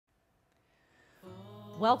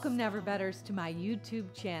Welcome Never-Betters to my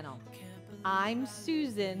YouTube channel. I'm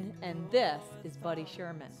Susan and this is Buddy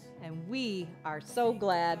Sherman, and we are so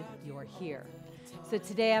glad you're here. So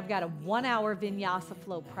today I've got a 1-hour Vinyasa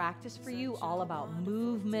flow practice for you all about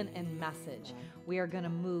movement and message. We are going to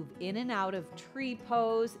move in and out of tree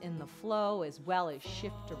pose in the flow as well as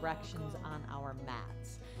shift directions on our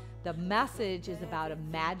mats. The message is about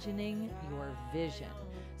imagining your vision.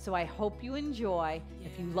 So I hope you enjoy.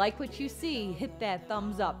 If you like what you see, hit that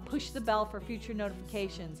thumbs up, push the bell for future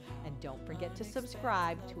notifications, and don't forget to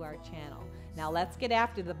subscribe to our channel. Now let's get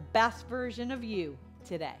after the best version of you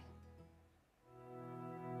today.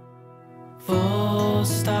 Full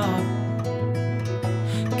stop.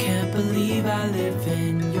 Can't believe I live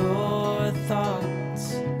in your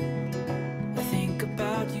thoughts. I think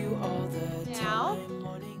about you all the time.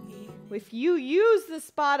 Morning, evening. If you use the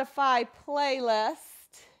Spotify playlist,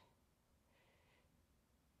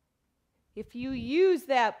 if you use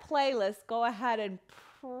that playlist, go ahead and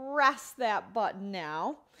press that button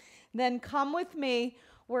now. Then come with me.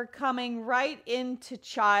 We're coming right into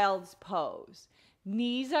child's pose.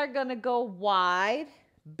 Knees are going to go wide,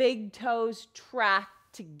 big toes track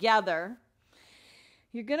together.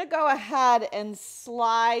 You're going to go ahead and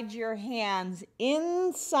slide your hands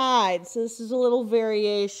inside. So this is a little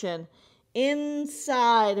variation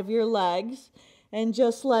inside of your legs, and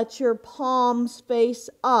just let your palms face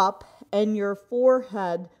up and your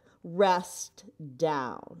forehead rest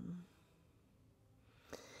down.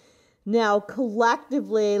 Now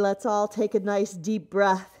collectively, let's all take a nice deep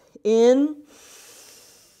breath in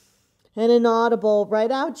and an audible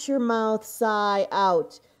right out your mouth, sigh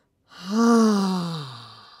out.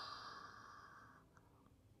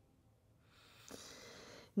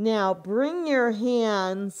 Now bring your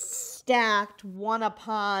hands stacked one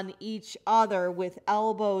upon each other with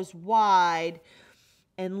elbows wide,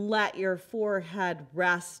 and let your forehead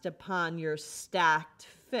rest upon your stacked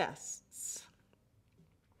fists.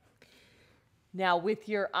 Now with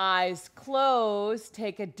your eyes closed,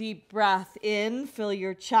 take a deep breath in, fill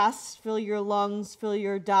your chest, fill your lungs, fill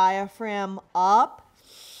your diaphragm up,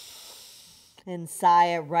 and sigh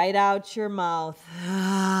it right out your mouth.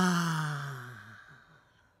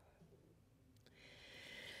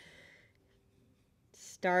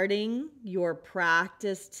 Starting your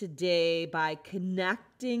practice today by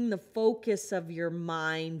connecting the focus of your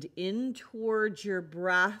mind in towards your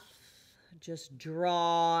breath. Just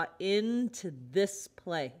draw into this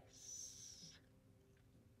place.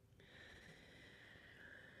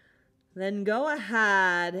 Then go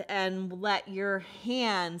ahead and let your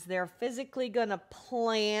hands, they're physically going to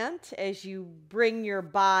plant as you bring your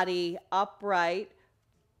body upright.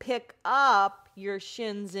 Pick up your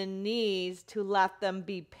shins and knees to let them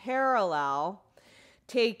be parallel.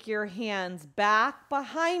 Take your hands back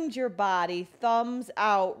behind your body, thumbs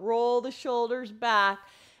out, roll the shoulders back,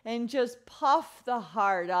 and just puff the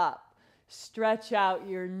heart up. Stretch out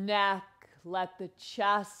your neck, let the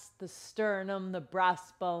chest, the sternum, the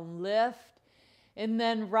breastbone lift, and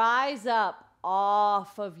then rise up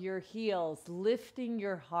off of your heels, lifting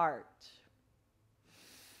your heart.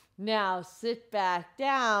 Now sit back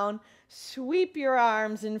down, sweep your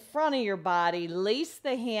arms in front of your body, lace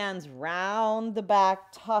the hands round the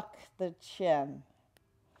back, tuck the chin.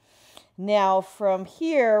 Now from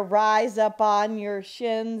here, rise up on your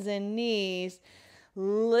shins and knees,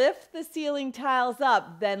 lift the ceiling tiles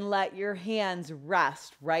up, then let your hands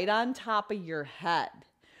rest right on top of your head.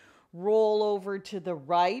 Roll over to the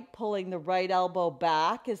right, pulling the right elbow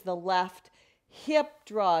back as the left hip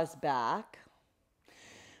draws back.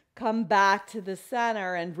 Come back to the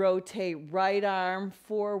center and rotate right arm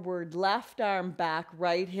forward, left arm back,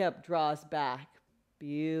 right hip draws back.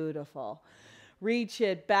 Beautiful. Reach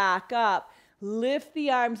it back up. Lift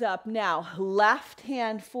the arms up now. Left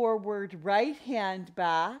hand forward, right hand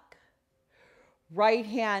back. Right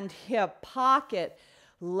hand hip pocket.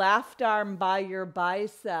 Left arm by your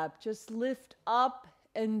bicep. Just lift up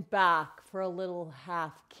and back for a little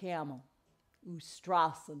half camel.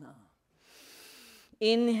 Ustrasana.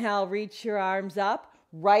 Inhale, reach your arms up.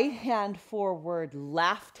 Right hand forward,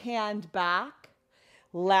 left hand back.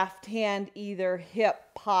 Left hand either hip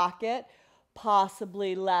pocket,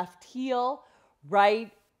 possibly left heel.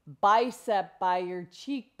 Right bicep by your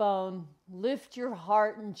cheekbone. Lift your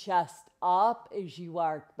heart and chest up as you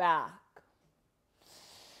arc back.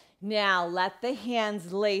 Now let the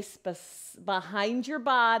hands lace behind your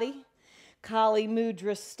body. Kali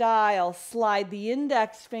Mudra style, slide the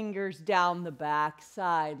index fingers down the back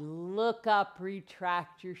side. Look up,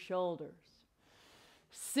 retract your shoulders.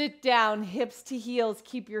 Sit down, hips to heels,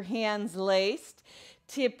 keep your hands laced.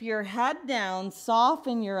 Tip your head down,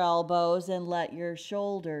 soften your elbows, and let your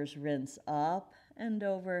shoulders rinse up and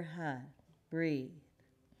overhead. Breathe.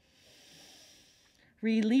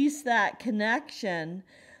 Release that connection.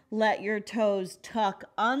 Let your toes tuck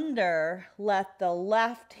under. Let the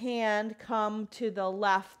left hand come to the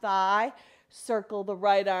left thigh. Circle the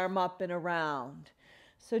right arm up and around.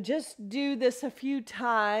 So just do this a few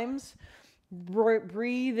times.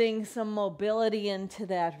 Breathing some mobility into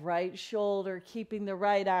that right shoulder, keeping the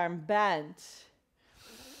right arm bent.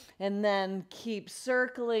 And then keep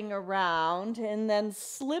circling around, and then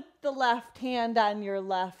slip the left hand on your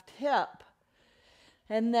left hip.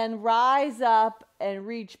 And then rise up and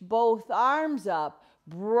reach both arms up.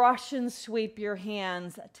 Brush and sweep your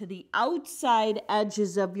hands to the outside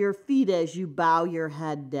edges of your feet as you bow your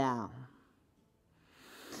head down.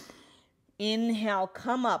 Inhale,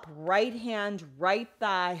 come up, right hand, right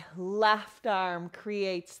thigh, left arm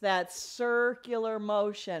creates that circular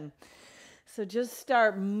motion. So just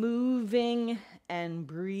start moving and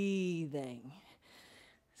breathing.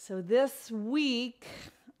 So this week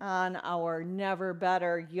on our Never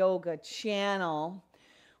Better Yoga channel,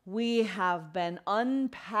 we have been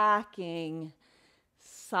unpacking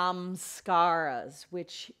samskaras,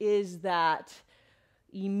 which is that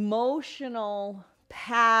emotional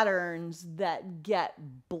patterns that get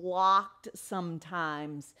blocked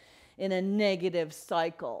sometimes in a negative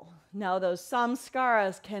cycle. Now, those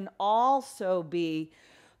samskaras can also be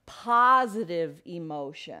positive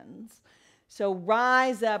emotions. So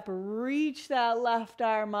rise up, reach that left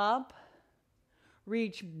arm up,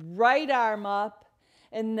 reach right arm up,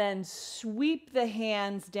 and then sweep the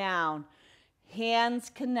hands down. Hands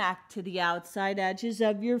connect to the outside edges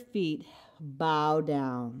of your feet. Bow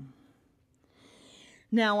down.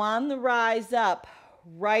 Now on the rise up,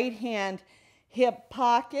 right hand, hip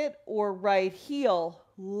pocket or right heel,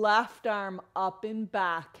 left arm up and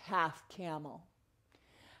back, half camel.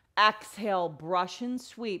 Exhale, brush and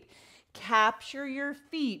sweep. Capture your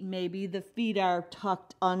feet. Maybe the feet are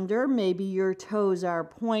tucked under, maybe your toes are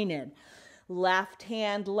pointed. Left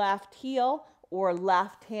hand, left heel, or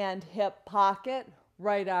left hand, hip pocket,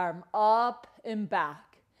 right arm up and back.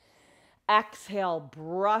 Exhale,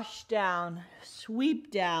 brush down,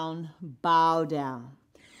 sweep down, bow down.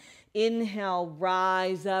 Inhale,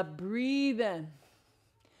 rise up, breathe in.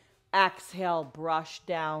 Exhale, brush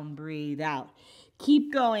down, breathe out.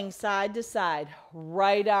 Keep going side to side.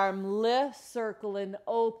 Right arm lift, circle and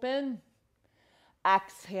open.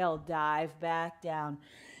 Exhale, dive back down.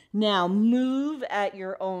 Now move at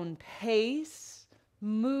your own pace.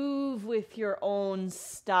 Move with your own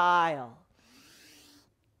style.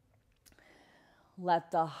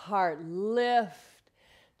 Let the heart lift.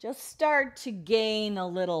 Just start to gain a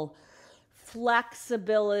little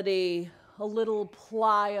flexibility, a little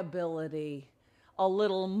pliability, a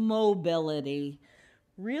little mobility.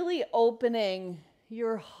 Really opening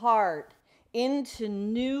your heart into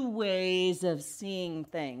new ways of seeing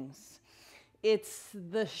things. It's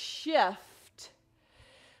the shift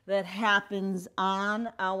that happens on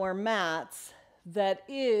our mats that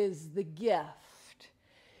is the gift.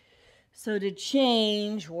 So to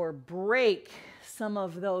change or break some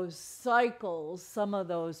of those cycles, some of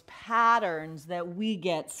those patterns that we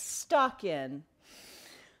get stuck in,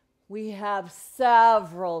 we have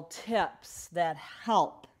several tips that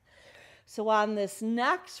help. So on this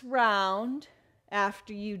next round,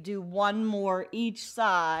 after you do one more each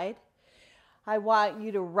side, I want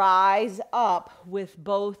you to rise up with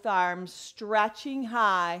both arms stretching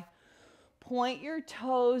high. Point your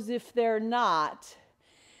toes if they're not,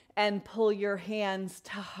 and pull your hands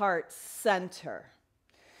to heart center.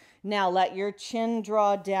 Now let your chin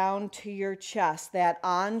draw down to your chest, that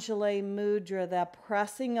Anjali Mudra, that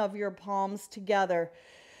pressing of your palms together,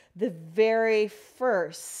 the very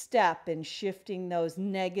first step in shifting those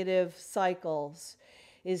negative cycles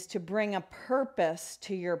is to bring a purpose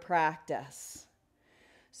to your practice.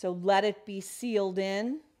 So let it be sealed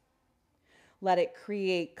in. Let it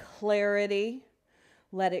create clarity.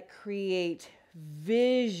 Let it create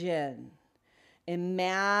vision.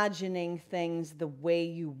 Imagining things the way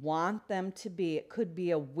you want them to be. It could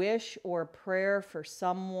be a wish or prayer for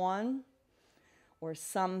someone or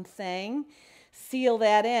something. Seal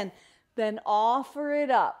that in. Then offer it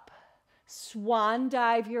up. Swan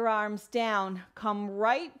dive your arms down. Come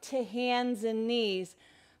right to hands and knees.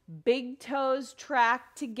 Big toes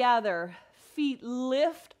track together. Feet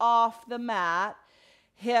lift off the mat.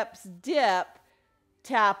 Hips dip.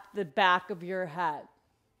 Tap the back of your head.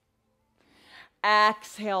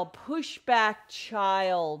 Exhale, push back,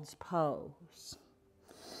 child's pose.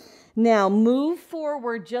 Now move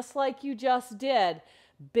forward just like you just did.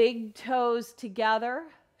 Big toes together.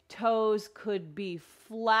 Toes could be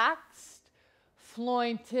flexed,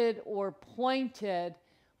 flointed, or pointed,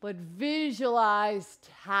 but visualize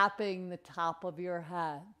tapping the top of your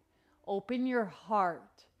head. Open your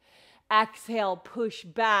heart. Exhale, push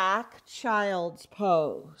back, child's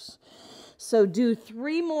pose. So do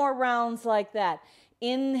 3 more rounds like that.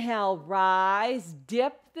 Inhale, rise,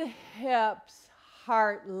 dip the hips,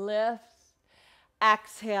 heart lifts.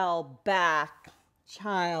 Exhale, back,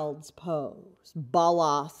 child's pose,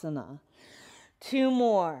 Malasana. 2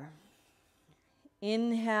 more.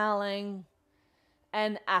 Inhaling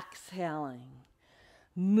and exhaling.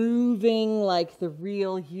 Moving like the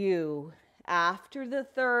real you. After the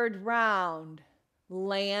 3rd round,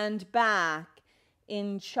 land back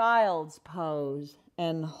in child's pose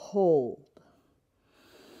and hold.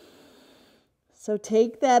 So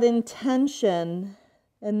take that intention,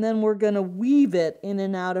 and then we're going to weave it in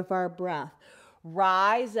and out of our breath.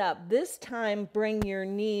 Rise up. This time, bring your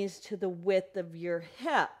knees to the width of your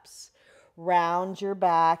hips. Round your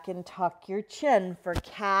back and tuck your chin for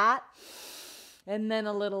cat, and then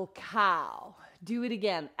a little cow. Do it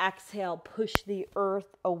again. Exhale, push the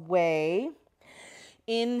earth away.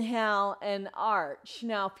 Inhale and arch.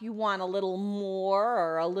 Now, if you want a little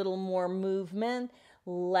more movement,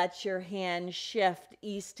 let your hand shift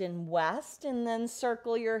east and west, and then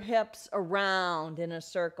circle your hips around in a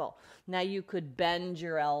circle. Now you could bend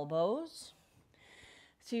your elbows.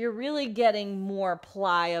 So you're really getting more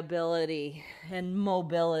pliability and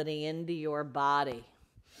mobility into your body.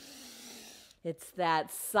 It's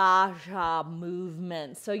that Saja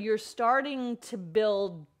movement. So you're starting to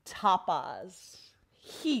build tapas,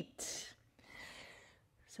 heat.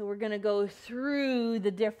 So we're going to go through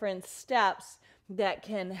the different steps that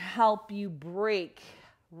can help you break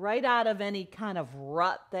right out of any kind of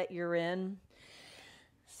rut that you're in.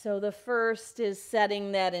 So the first is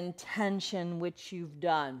setting that intention, which you've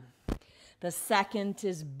done. The second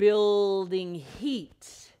is building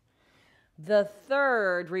heat. The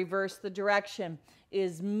third, reverse the direction,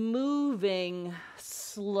 is moving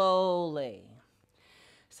slowly.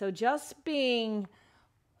 So just being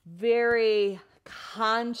very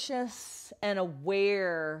conscious and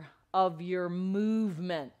aware of your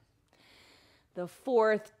movement. The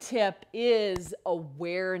 4th tip is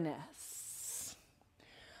awareness.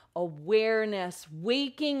 Awareness,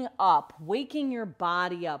 waking up, waking your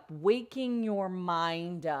body up, waking your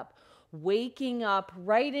mind up, waking up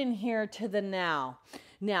right in here to the now.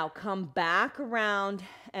 Now come back around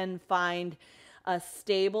and find a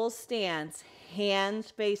stable stance,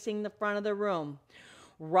 hands facing the front of the room.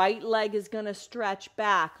 Right leg is going to stretch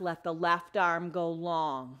back. Let the left arm go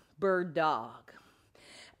long. Bird dog.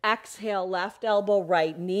 Exhale, left elbow,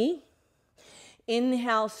 right knee.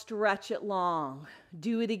 Inhale, stretch it long.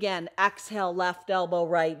 Do it again. Exhale, left elbow,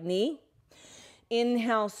 right knee.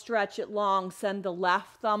 Inhale, stretch it long. Send the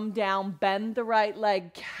left thumb down. Bend the right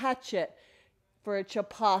leg. Catch it for a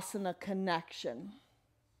Chapasana connection.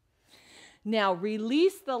 Now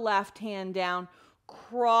release the left hand down.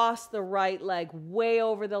 Cross the right leg way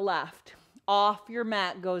over the left. Off your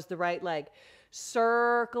mat goes the right leg.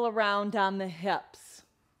 Circle around on the hips.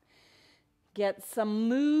 Get some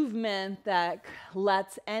movement that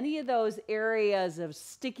lets any of those areas of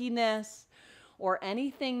stickiness or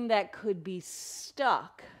anything that could be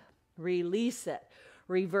stuck, release it.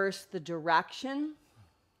 Reverse the direction.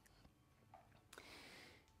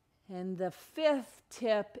 And the 5th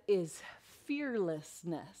tip is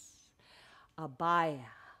fearlessness. Abhaya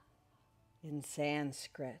in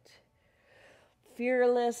Sanskrit.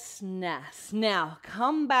 Fearlessness. Now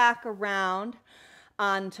come back around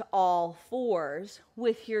onto all fours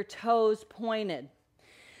with your toes pointed.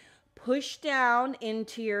 Push down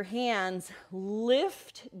into your hands.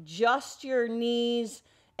 Lift just your knees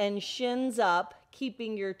and shins up,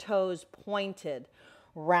 keeping your toes pointed.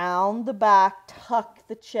 Round the back, tuck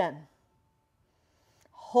the chin.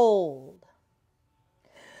 Hold.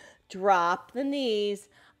 Drop the knees,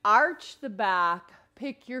 arch the back,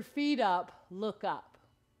 pick your feet up, look up.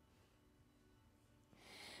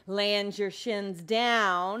 Land your shins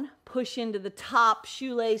down, push into the top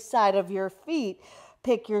shoelace side of your feet.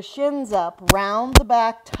 Pick your shins up, round the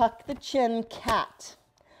back, tuck the chin, cat.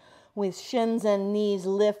 With shins and knees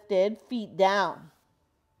lifted, feet down.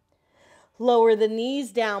 Lower the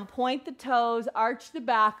knees down, point the toes, arch the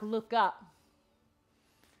back, look up.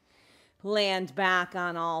 Land back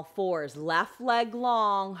on all fours. Left leg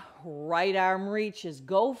long, right arm reaches.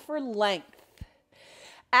 Go for length.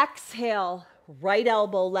 Exhale, right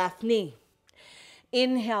elbow, left knee.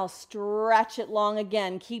 Inhale, stretch it long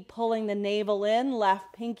again. Keep pulling the navel in,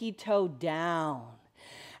 left pinky toe down.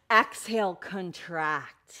 Exhale,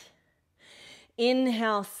 contract.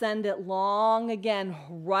 Inhale, send it long again.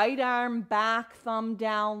 Right arm back, thumb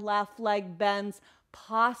down, left leg bends.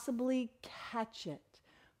 Possibly catch it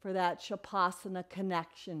for that Shavasana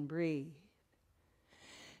connection. Breathe.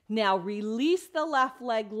 Now release the left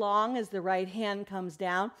leg long as the right hand comes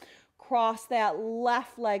down. Cross that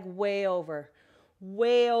left leg way over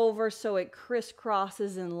so it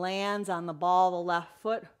crisscrosses and lands on the ball of the left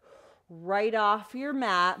foot right off your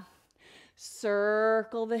mat.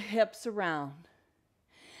 Circle the hips around.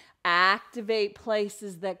 Activate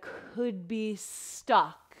places that could be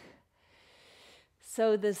stuck.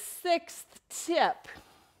 So the sixth tip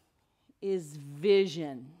is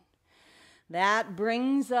vision. That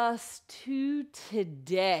brings us to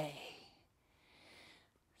today.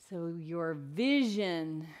 So your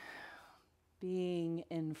vision being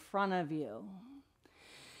in front of you.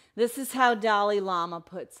 This is how Dahli Lama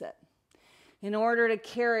puts it. In order to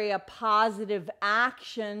carry a positive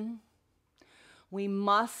action, we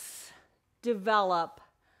must develop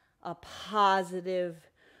a positive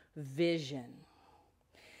vision.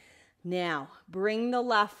 Now, bring the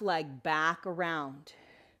left leg back around.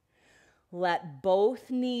 Let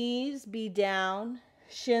both knees be down,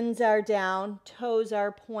 shins are down, toes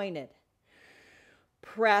are pointed.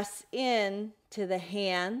 Press in to the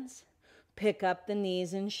hands, pick up the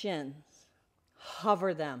knees and shins.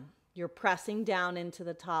 Hover them. You're pressing down into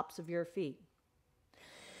the tops of your feet.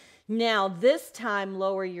 Now, this time,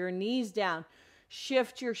 lower your knees down.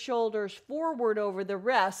 Shift your shoulders forward over the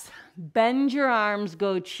wrists. Bend your arms,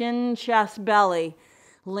 go chin, chest, belly.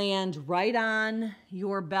 Land right on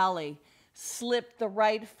your belly. Slip the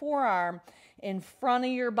right forearm in front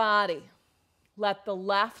of your body. Let the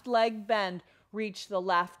left leg bend. Reach the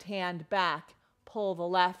left hand back. Pull the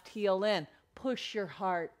left heel in. Push your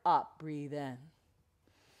heart up. Breathe in.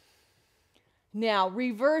 Now,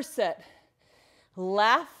 reverse it.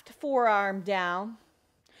 Left forearm down,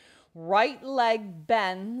 right leg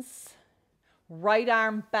bends, right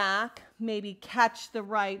arm back, maybe catch the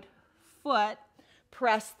right foot,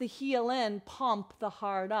 press the heel in, pump the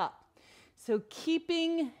heart up. So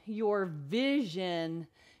keeping your vision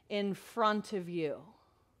in front of you.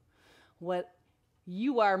 What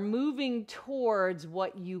you are moving towards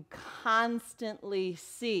what you constantly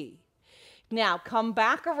see. Now come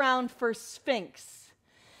back around for Sphinx.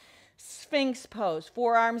 Sphinx pose,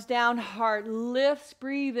 forearms down, heart lifts,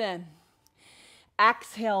 breathe in.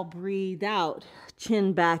 Exhale, breathe out,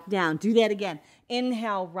 chin back down. Do that again.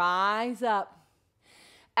 Inhale, rise up.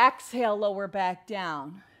 Exhale, lower back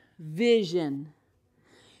down. Vision.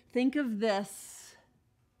 Think of this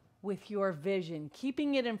with your vision,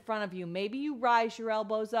 keeping it in front of you. Maybe you rise your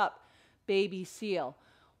elbows up, baby seal.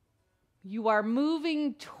 You are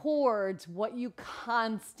moving towards what you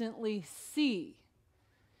constantly see.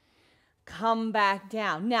 Come back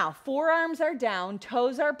down. Now, forearms are down,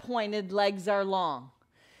 toes are pointed, legs are long.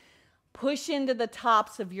 Push into the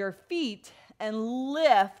tops of your feet and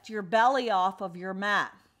lift your belly off of your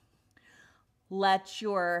mat. Let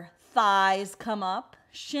your thighs come up,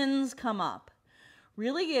 shins come up.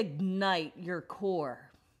 Really ignite your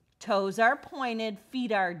core. Toes are pointed,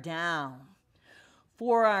 feet are down.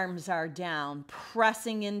 Forearms are down,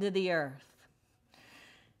 pressing into the earth.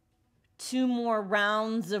 2 more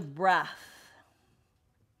rounds of breath.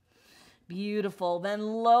 Beautiful. Then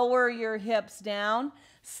lower your hips down.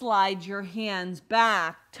 Slide your hands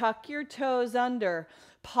back. Tuck your toes under.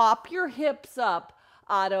 Pop your hips up.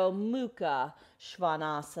 Adho Mukha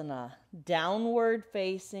Svanasana. Downward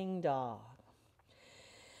facing dog.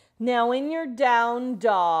 Now in your down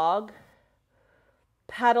dog,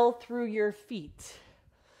 pedal through your feet.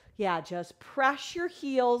 Yeah, just press your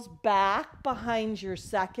heels back behind your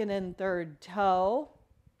second and third toe.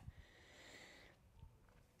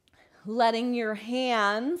 Letting your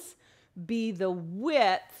hands be the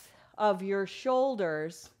width of your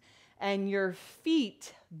shoulders and your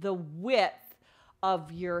feet the width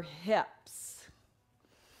of your hips.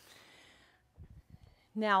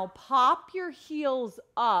 Now pop your heels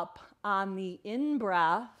up on the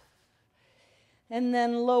in-breath and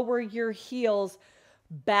then lower your heels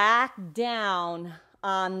back down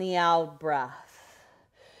on the out-breath.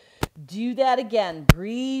 Do that again.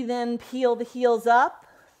 Breathe in, peel the heels up.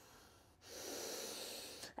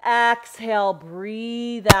 Exhale,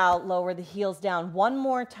 breathe out, lower the heels down. One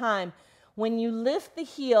more time. When you lift the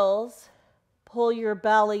heels, pull your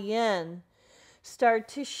belly in. Start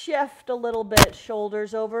to shift a little bit,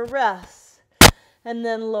 shoulders over wrists, and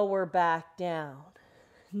then lower back down.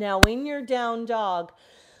 Now in your down dog,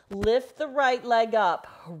 lift the right leg up,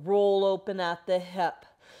 roll open at the hip.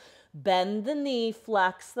 Bend the knee,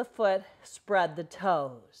 flex the foot, spread the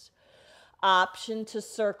toes. Option to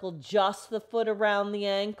circle just the foot around the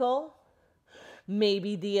ankle,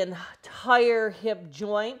 maybe the entire hip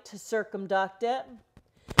joint to circumduct it,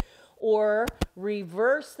 or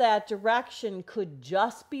reverse that direction. Could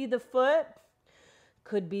just be the foot,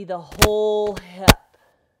 could be the whole hip.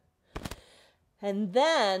 And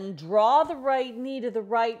then draw the right knee to the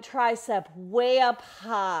right tricep way up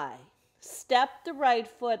high. Step the right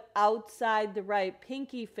foot outside the right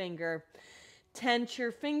pinky finger. Tense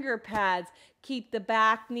your finger pads. Keep the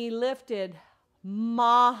back knee lifted.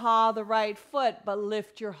 Maha the right foot, but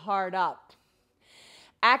lift your heart up.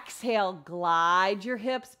 Exhale, glide your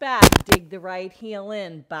hips back. Dig the right heel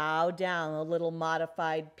in. Bow down, a little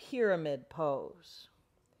modified pyramid pose.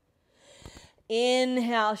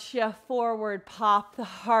 Inhale, shift forward, pop the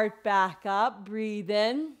heart back up, breathe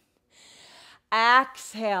in.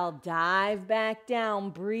 Exhale, dive back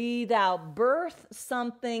down, breathe out, birth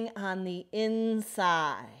something on the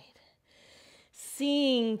inside.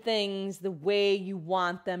 Seeing things the way you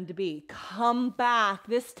want them to be. Come back,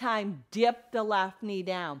 this time dip the left knee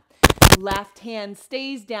down. Left hand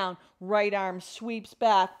stays down, right arm sweeps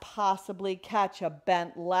back, possibly catch a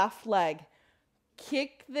bent left leg.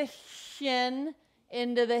 Kick the shin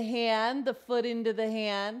into the hand, the foot into the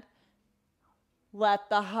hand. Let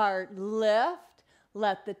the heart lift.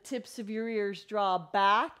 Let the tips of your ears draw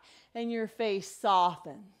back and your face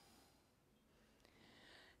soften.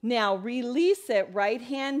 Now release it. Right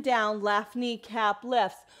hand down, left kneecap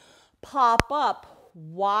lifts. Pop up,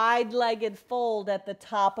 wide-legged fold at the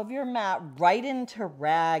top of your mat, right into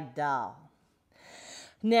ragdoll.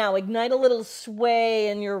 Now, ignite a little sway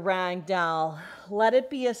in your ragdoll. Let it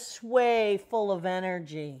be a sway full of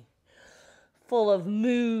energy, full of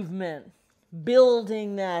movement,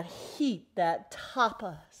 building that heat, that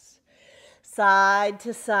tapas, side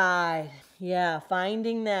to side. Yeah,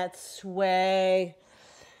 finding that sway,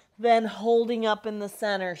 then holding up in the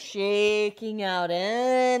center, shaking out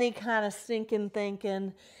any kind of stinking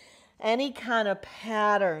thinking, any kind of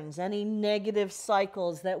patterns, any negative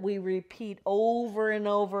cycles that we repeat over and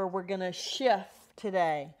over. We're going to shift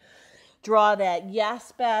today. Draw that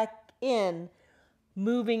yes back in,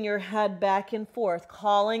 moving your head back and forth,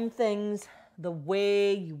 calling things the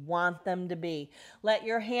way you want them to be. Let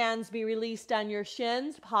your hands be released on your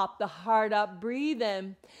shins. Pop the heart up, breathe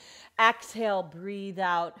in. Exhale, breathe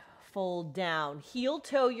out, fold down. Heel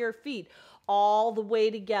toe your feet all the way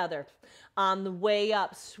together. On the way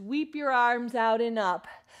up, sweep your arms out and up.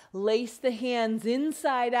 Lace the hands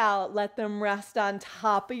inside out. Let them rest on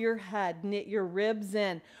top of your head. Knit your ribs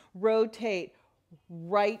in. Rotate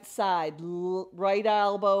right side. Right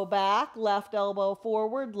elbow back. Left elbow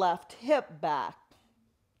forward. Left hip back.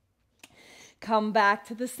 Come back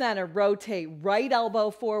to the center. Rotate right elbow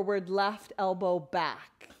forward. Left elbow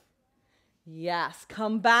back. Yes.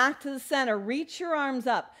 Come back to the center. Reach your arms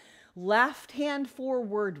up. Left hand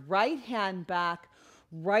forward, right hand back,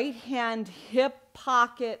 right hand hip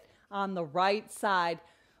pocket on the right side,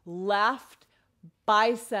 left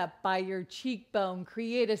bicep by your cheekbone.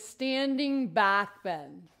 Create a standing back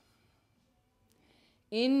bend.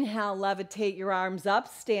 Inhale, levitate your arms up,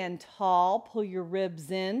 stand tall, pull your ribs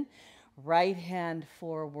in, right hand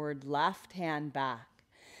forward, left hand back.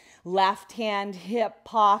 Left hand hip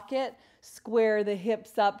pocket, square the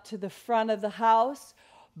hips up to the front of the house.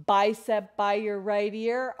 Bicep by your right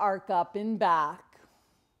ear, arc up and back.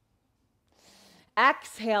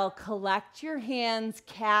 Exhale, collect your hands,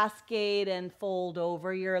 cascade and fold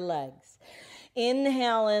over your legs.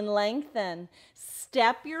 Inhale and lengthen.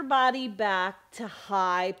 Step your body back to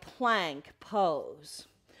high plank pose.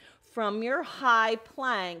 From your high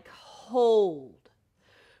plank, hold.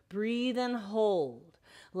 Breathe and hold.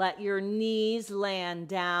 Let your knees land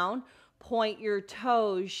down. Point your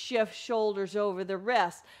toes, shift shoulders over the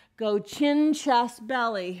wrists. Go chin, chest,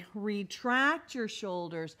 belly. Retract your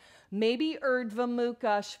shoulders. Maybe Ardha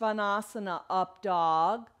Mukha Svanasana, up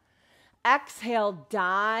dog. Exhale,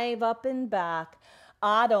 dive up and back.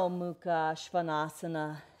 Adho Mukha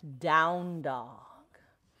Svanasana, down dog.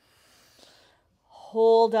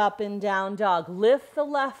 Hold up and down dog. Lift the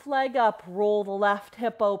left leg up. Roll the left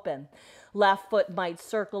hip open. Left foot might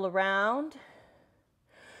circle around.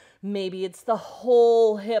 Maybe it's the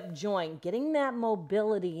whole hip joint, getting that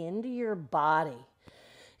mobility into your body.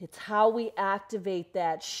 It's how we activate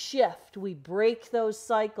that shift. We break those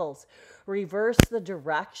cycles, reverse the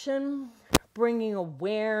direction, bringing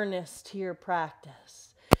awareness to your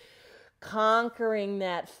practice. Conquering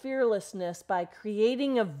that fearlessness by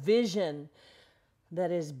creating a vision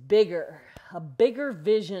that is bigger, a bigger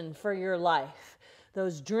vision for your life.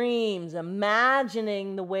 Those dreams,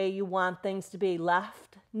 imagining the way you want things to be.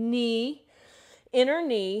 Left knee, inner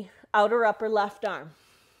knee, outer upper left arm.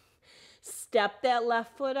 Step that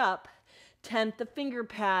left foot up. Tent the finger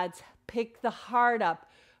pads. Pick the heart up.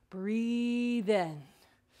 Breathe in.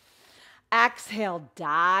 Exhale,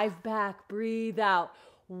 dive back, breathe out.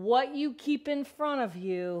 What you keep in front of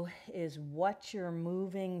you is what you're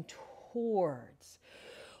moving towards.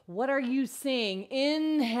 What are you seeing?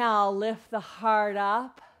 Inhale, lift the heart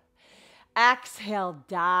up. Exhale,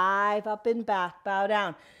 dive up and back, bow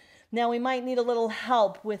down. Now we might need a little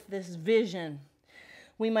help with this vision.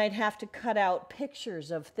 We might have to cut out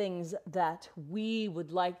pictures of things that we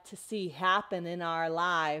would like to see happen in our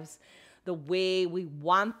lives the way we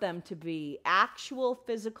want them to be. Actual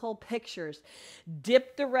physical pictures.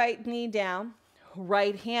 Dip the right knee down,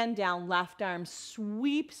 right hand down, left arm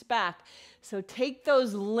sweeps back. So take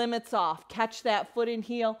those limits off. Catch that foot and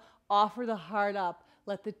heel, offer the heart up.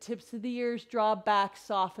 Let the tips of the ears draw back,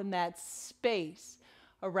 soften that space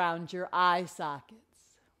around your eye sockets.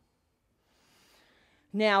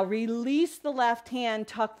 Now release the left hand,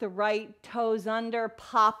 tuck the right toes under,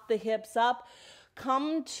 pop the hips up.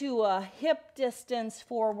 Come to a hip distance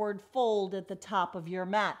forward fold at the top of your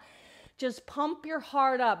mat. Just pump your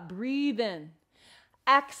heart up, breathe in.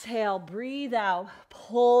 Exhale, breathe out,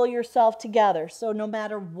 pull yourself together. So no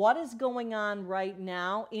matter what is going on right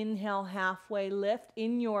now, inhale, halfway lift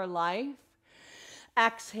in your life.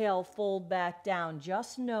 Exhale, fold back down.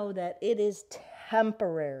 Just know that it is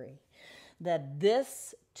temporary, that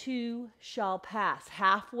this too shall pass.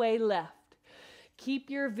 Halfway lift.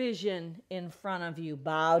 Keep your vision in front of you.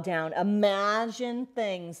 Bow down. Imagine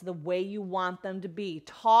things the way you want them to be.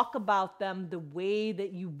 Talk about them the way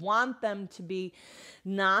that you want them to be,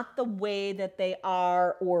 not the way that they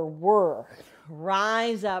are or were.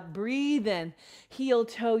 Rise up, breathe in, heel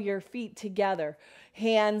toe your feet together.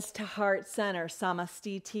 Hands to heart center,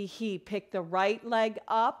 samastitihi. Pick the right leg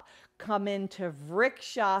up, come into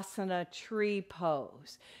Vrksana tree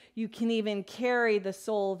pose. You can even carry the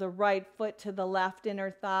sole of the right foot to the left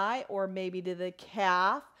inner thigh or maybe to the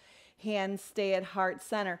calf. Hands stay at heart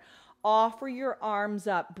center. Offer your arms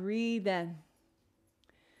up. Breathe in.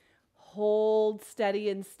 Hold steady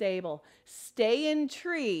and stable. Stay in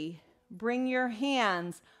tree. Bring your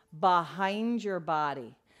hands behind your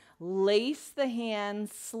body. Lace the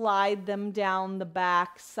hands, slide them down the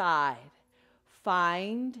back side.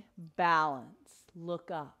 Find balance.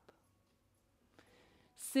 Look up.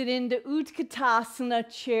 Sit into Utkatasana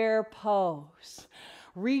chair pose.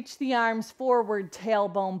 Reach the arms forward,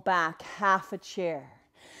 tailbone back, half a chair.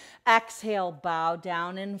 Exhale, bow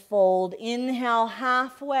down and fold. Inhale,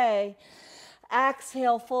 halfway.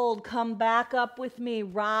 Exhale, fold. Come back up with me.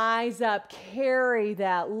 Rise up. Carry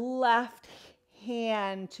that left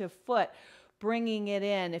hand to foot, bringing it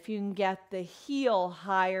in. If you can get the heel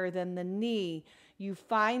higher than the knee, you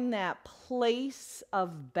find that place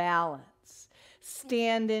of balance.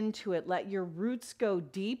 Stand into it. Let your roots go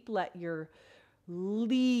deep. Let your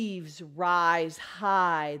leaves rise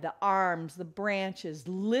high. The arms, the branches,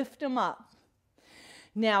 lift them up.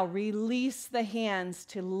 Now release the hands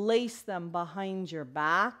to lace them behind your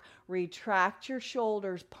back. Retract your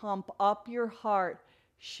shoulders. Pump up your heart.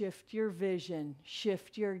 Shift your vision.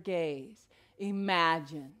 Shift your gaze.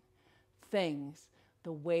 Imagine things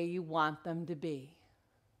the way you want them to be.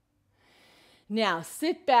 Now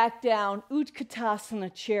sit back down,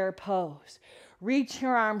 Utkatasana chair pose. Reach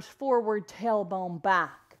your arms forward, tailbone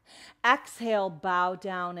back. Exhale, bow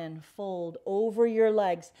down and fold over your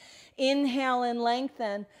legs. Inhale and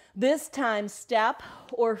lengthen. This time step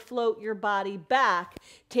or float your body back.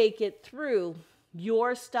 Take it through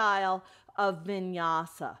your style of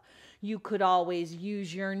Vinyasa. You could always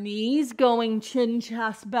use your knees going chin,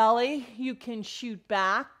 chest, belly. You can shoot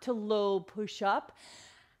back to low push up.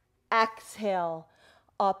 Exhale,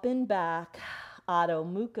 up and back, Adho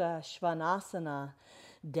Mukha Svanasana,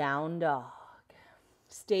 down dog.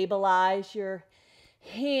 Stabilize your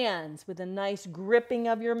hands with a nice gripping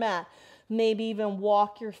of your mat. Maybe even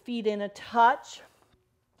walk your feet in a touch.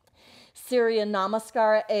 Surya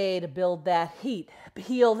Namaskara A to build that heat.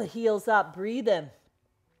 Peel the heels up, breathe in.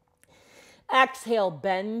 Exhale,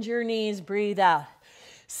 bend your knees, breathe out.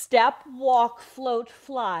 Step, walk, float,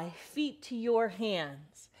 fly, feet to your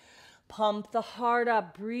hands. Pump the heart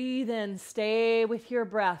up, breathe in, stay with your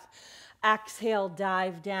breath. Exhale,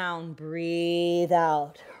 dive down, breathe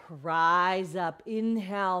out. Rise up,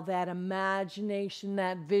 inhale that imagination,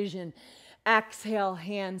 that vision. Exhale,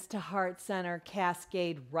 hands to heart center,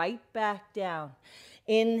 cascade right back down.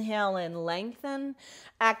 Inhale and lengthen.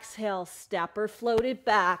 Exhale, step or float it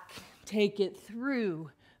back. Take it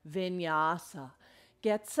through Vinyasa.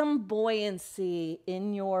 Get some buoyancy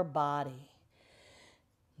in your body.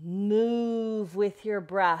 Move with your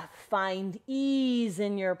breath. Find ease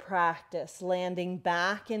in your practice. Landing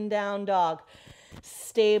back in down dog.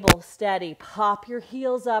 Stable, steady. Pop your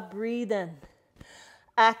heels up. Breathe in.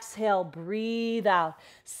 Exhale, breathe out.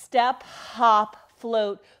 Step, hop,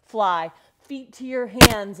 float, fly. Feet to your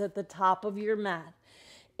hands at the top of your mat.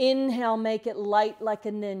 Inhale, make it light like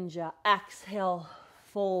a ninja. Exhale,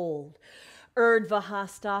 fold. Ardha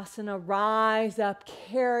Hastasana, rise up,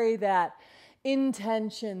 carry that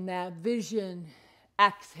intention, that vision.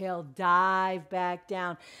 Exhale, dive back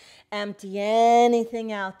down. Empty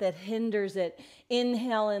anything out that hinders it.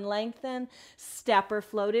 Inhale and lengthen. Step or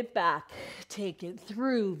float it back. Take it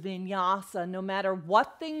through Vinyasa. No matter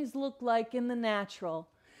what things look like in the natural,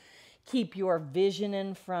 keep your vision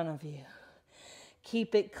in front of you.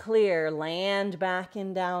 Keep it clear. Land back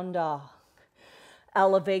in down dog.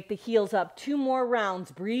 Elevate the heels up. 2 more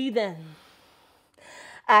rounds. Breathe in.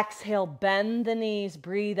 Exhale, bend the knees.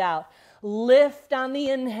 Breathe out. Lift on the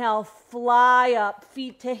inhale. Fly up.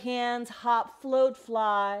 Feet to hands. Hop, float,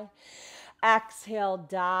 fly. Exhale,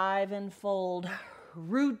 dive and fold.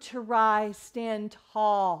 Root to rise. Stand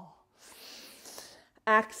tall.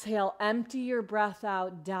 Exhale, empty your breath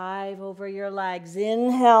out. Dive over your legs.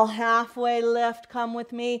 Inhale, halfway lift. Come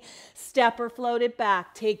with me. Step or float it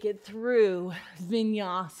back. Take it through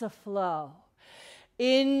Vinyasa flow.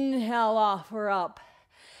 Inhale, offer up.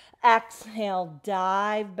 Exhale,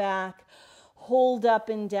 dive back. Hold up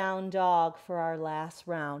in down dog for our last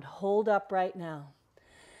round. Hold up right now.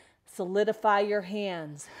 Solidify your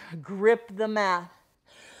hands. Grip the mat.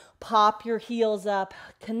 Pop your heels up.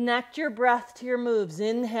 Connect your breath to your moves.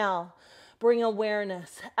 Inhale, bring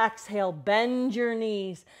awareness. Exhale, bend your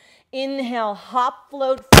knees. Inhale, hop,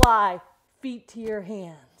 float, fly. Feet to your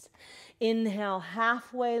hands. Inhale,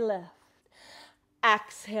 halfway lift.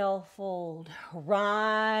 Exhale, fold.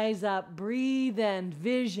 Rise up, breathe in,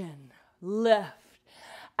 vision, lift.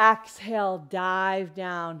 Exhale, dive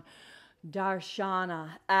down.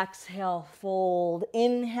 Darshana. Exhale, fold.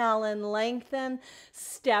 Inhale and lengthen.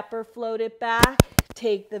 Step or float it back.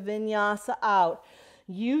 Take the vinyasa out.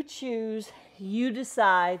 You choose, you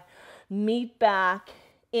decide. Meet back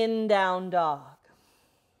in down dog.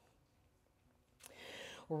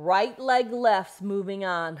 Right leg lifts, moving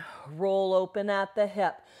on. Roll open at the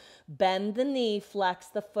hip. Bend the knee, flex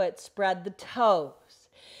the foot, spread the toes.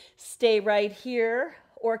 Stay right here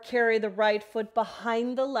or carry the right foot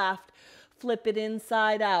behind the left. Flip it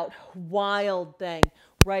inside out. Wild thing.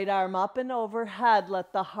 Right arm up and overhead.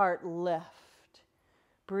 Let the heart lift.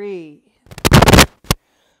 Breathe.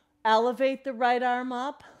 Elevate the right arm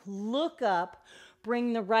up. Look up.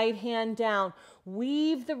 Bring the right hand down.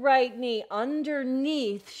 Weave the right knee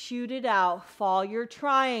underneath. Shoot it out. Fall your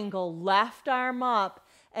triangle. Left arm up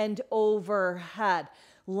and overhead.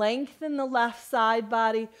 Lengthen the left side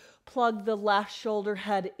body. Plug the left shoulder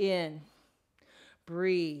head in.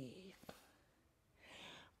 Breathe.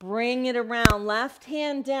 Bring it around. Left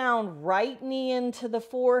hand down. Right knee into the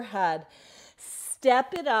forehead.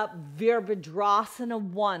 Step it up. Virabhadrasana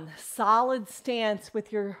 1. Solid stance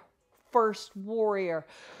with your first warrior.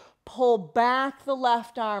 Pull back the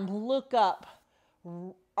left arm. Look up.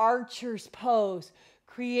 Archer's pose.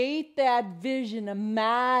 Create that vision.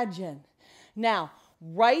 Imagine. Now,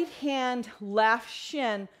 right hand, left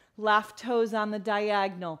shin, left toes on the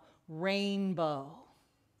diagonal. Rainbow.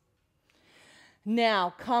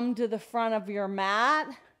 Now, come to the front of your mat.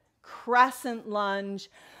 Crescent lunge.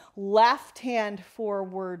 Left hand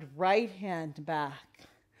forward, right hand back.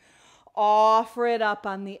 Offer it up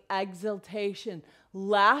on the exhaltation.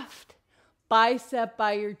 Left bicep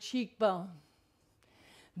by your cheekbone.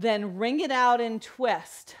 Then ring it out and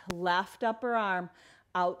twist. Left upper arm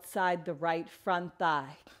outside the right front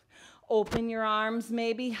thigh. Open your arms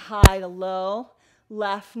maybe high to low.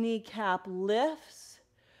 Left kneecap lifts.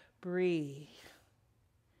 Breathe.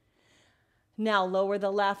 Now lower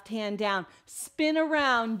the left hand down. Spin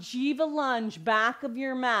around, Jiva lunge, back of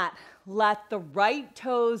your mat. Let the right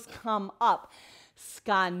toes come up.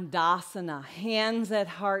 Skandasana, hands at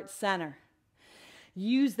heart center.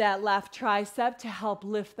 Use that left tricep to help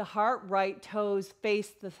lift the heart. Right toes face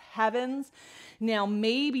the heavens. Now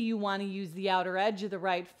maybe you want to use the outer edge of the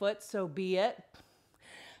right foot, so be it.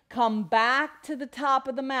 Come back to the top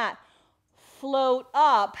of the mat. Float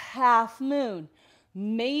up, half moon.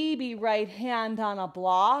 Maybe right hand on a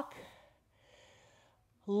block.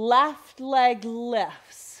 Left leg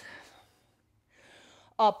lifts.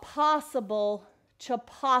 A possible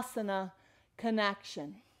Chapasana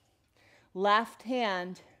connection. Left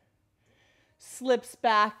hand slips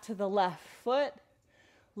back to the left foot.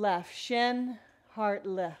 Left shin, heart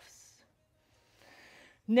lifts.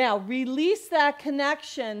 Now release that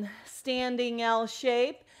connection, standing L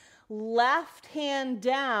shape, left hand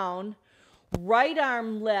down, right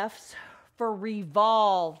arm lifts for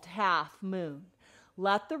revolved half moon.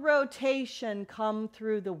 Let the rotation come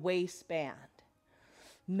through the waistband.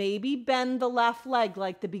 Maybe bend the left leg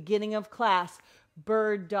like the beginning of class,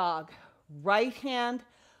 bird dog. Right hand,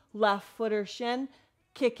 left foot or shin,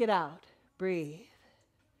 kick it out, breathe.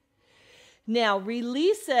 Now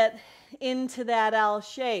release it into that L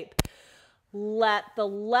shape. Let the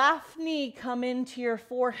left knee come into your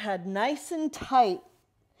forehead nice and tight.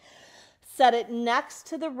 Set it next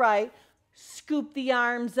to the right. Scoop the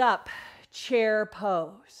arms up, chair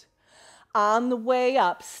pose. On the way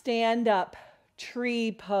up, stand up,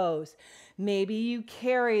 tree pose. Maybe you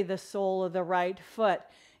carry the sole of the right foot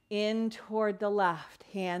in toward the left,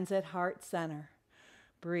 hands at heart center.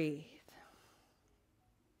 Breathe.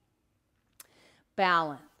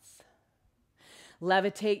 Balance.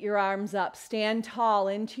 Levitate your arms up. Stand tall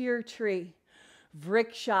into your tree.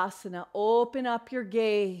 Vrksana. Open up your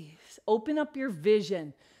gaze. Open up your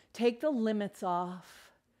vision. Take the limits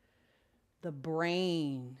off. The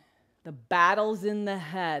brain. The battles in the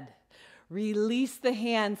head. Release the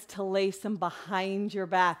hands to lace them behind your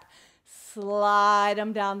back. Slide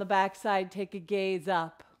them down the backside. Take a gaze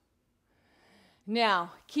up.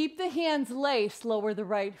 Now, keep the hands laced. Lower the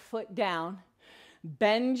right foot down.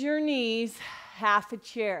 Bend your knees, half a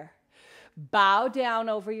chair. Bow down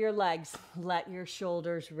over your legs. Let your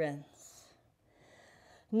shoulders rinse.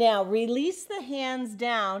 Now, release the hands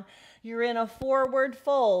down. You're in a forward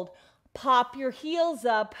fold. Pop your heels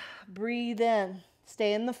up. Breathe in.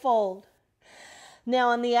 Stay in the fold. Now,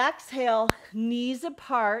 on the exhale, knees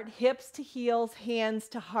apart, hips to heels, hands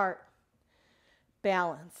to heart.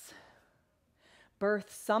 Balance.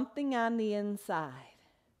 Birth something on the inside.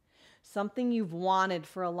 Something you've wanted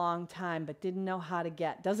for a long time but didn't know how to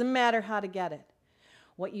get. Doesn't matter how to get it.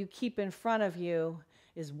 What you keep in front of you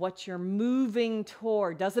is what you're moving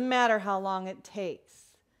toward. Doesn't matter how long it takes.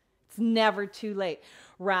 It's never too late.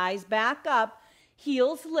 Rise back up,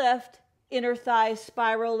 heels lift, inner thighs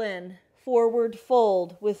spiral in, forward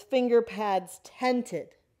fold with finger pads tented.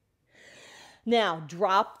 Now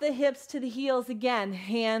drop the hips to the heels again,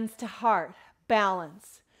 hands to heart,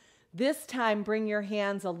 balance. This time, bring your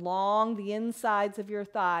hands along the insides of your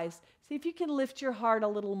thighs. See if you can lift your heart a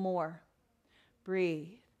little more.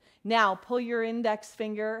 Breathe. Now, pull your index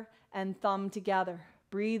finger and thumb together.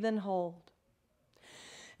 Breathe and hold.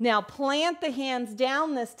 Now, plant the hands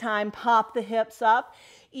down this time. Pop the hips up.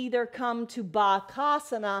 Either come to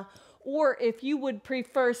Vrksana, or if you would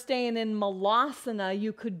prefer staying in Malasana,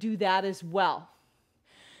 you could do that as well.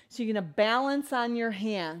 So you're going to balance on your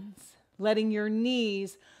hands, letting your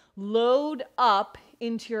knees load up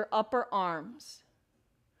into your upper arms.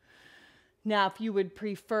 Now, if you would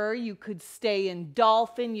prefer, you could stay in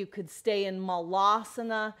dolphin, you could stay in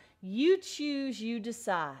Malasana. You choose, you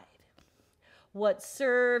decide what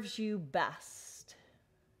serves you best.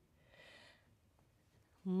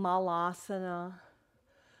 Malasana,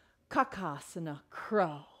 Vrksana,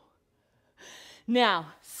 crow. Now,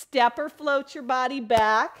 step or float your body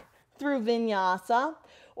back through Vinyasa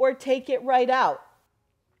or take it right out.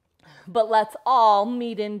 But let's all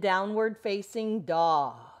meet in downward facing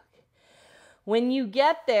dog. When you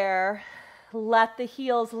get there, let the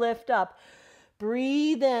heels lift up.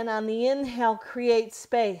 Breathe in. On the inhale, create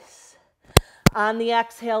space. On the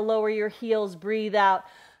exhale, lower your heels, breathe out.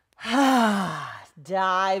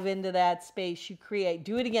 Dive into that space you create.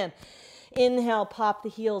 Do it again. Inhale, pop the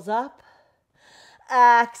heels up.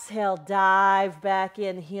 Exhale, dive back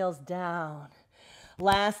in, heels down.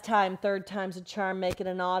 Last time, third time's a charm. Make it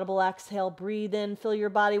an audible exhale. Breathe in. Fill your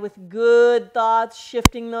body with good thoughts,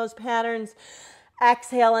 shifting those patterns.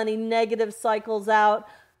 Exhale any negative cycles out.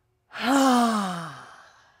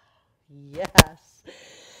 Yes.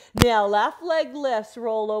 Now, left leg lifts,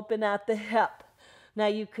 roll open at the hip. Now,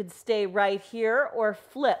 you could stay right here or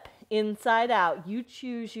flip inside out. You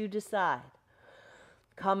choose, you decide.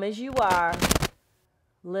 Come as you are.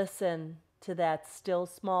 Listen to that still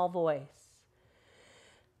small voice.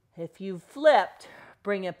 If you've flipped,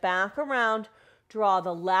 bring it back around. Draw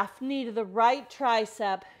the left knee to the right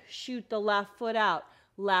tricep. Shoot the left foot out.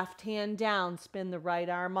 Left hand down. Spin the right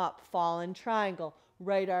arm up. Fall in triangle.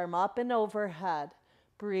 Right arm up and overhead.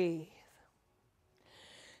 Breathe.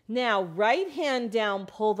 Now, right hand down.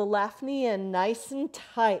 Pull the left knee in nice and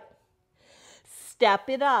tight. Step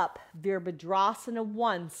it up. Virabhadrasana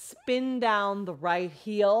 1. Spin down the right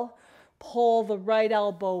heel. Pull the right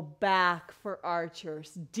elbow back for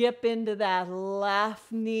archers. Dip into that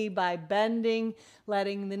left knee by bending,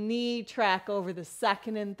 letting the knee track over the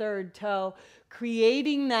second and third toe,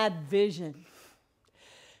 creating that vision.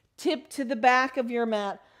 Tip to the back of your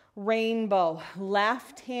mat, rainbow.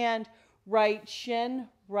 Left hand, right shin,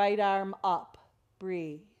 right arm up.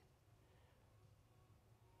 Breathe.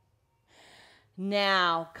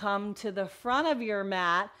 Now come to the front of your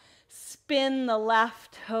mat. Spin the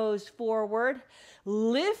left toes forward.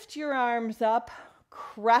 Lift your arms up.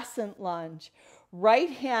 Crescent lunge. Right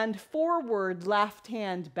hand forward, left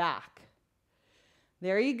hand back.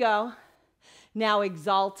 There you go. Now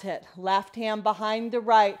exalt it. Left hand behind the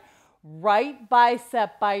right. Right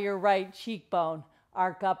bicep by your right cheekbone.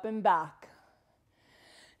 Arc up and back.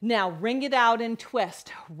 Now ring it out and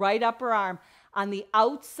twist. Right upper arm on the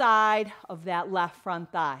outside of that left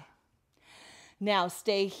front thigh. Now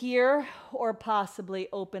stay here or possibly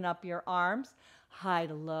open up your arms, high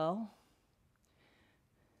to low.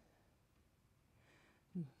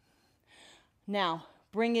 Now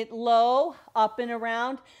bring it low, up and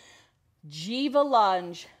around. Jiva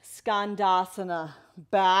lunge, Skandasana,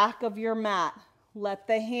 back of your mat. Let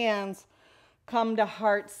the hands come to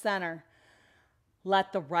heart center.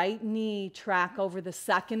 Let the right knee track over the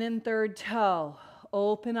second and third toe.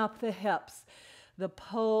 Open up the hips. The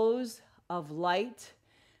pose of light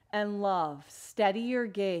and love. Steady your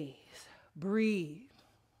gaze. Breathe.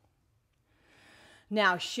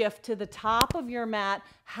 Now shift to the top of your mat,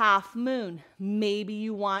 half moon. Maybe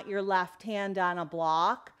you want your left hand on a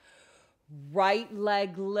block. Right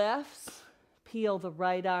leg lifts. Peel the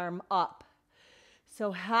right arm up.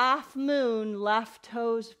 So half moon, left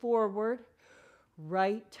toes forward,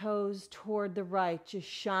 right toes toward the right. Just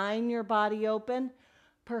shine your body open.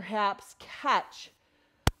 Perhaps catch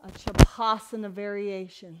a Chandrasana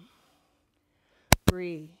variation.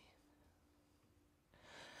 Breathe.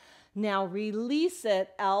 Now release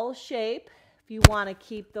it, L shape. If you want to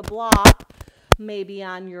keep the block, maybe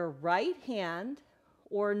on your right hand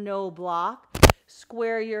or no block,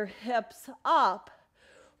 square your hips up.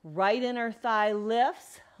 Right inner thigh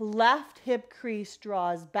lifts, left hip crease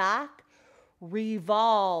draws back,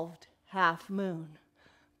 revolved half moon.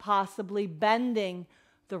 Possibly bending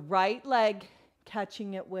the right leg,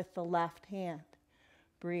 catching it with the left hand.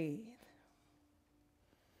 Breathe.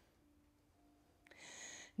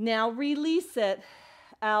 Now release it,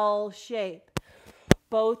 L shape.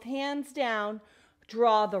 Both hands down,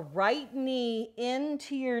 draw the right knee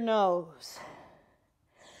into your nose.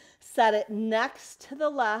 Set it next to the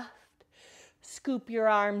left. Scoop your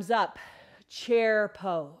arms up, chair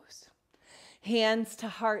pose. Hands to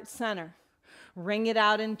heart center. Ring it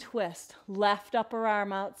out and twist. Left upper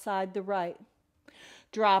arm outside the right.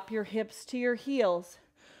 Drop your hips to your heels.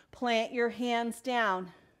 Plant your hands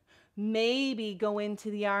down. Maybe go into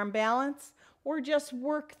the arm balance or just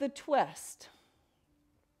work the twist.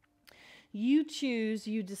 You choose,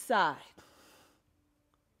 you decide.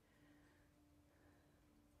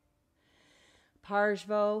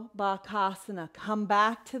 Vrksana. Come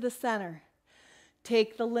back to the center.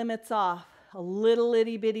 Take the limits off. A little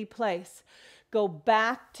itty bitty place. Go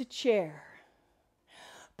back to chair.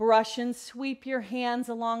 Brush and sweep your hands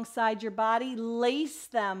alongside your body. Lace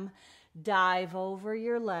them. Dive over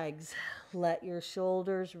your legs. Let your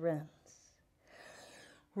shoulders rinse.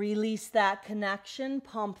 Release that connection.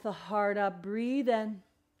 Pump the heart up. Breathe in.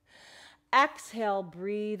 Exhale.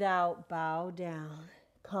 Breathe out. Bow down.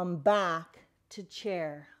 Come back to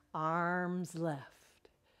chair. Arms lift.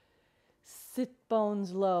 Sit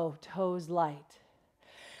bones low. Toes light.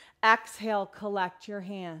 Exhale. Collect your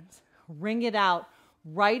hands. Ring it out.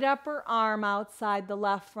 Right upper arm outside the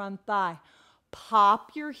left front thigh.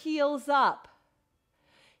 Pop your heels up.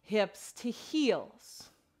 Hips to heels.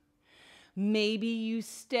 Maybe you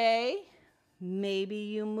stay. Maybe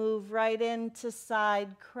you move right into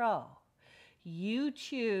side crow. You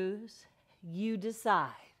choose. You decide.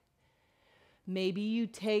 Maybe you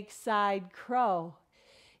take side crow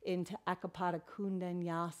into Ekapada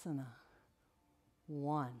Vinyasa.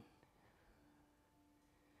 1.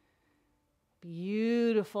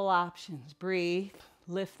 Beautiful options. Breathe.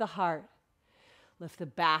 Lift the heart. Lift the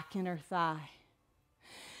back inner thigh.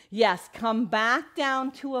 Yes, come back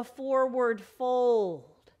down to a forward fold.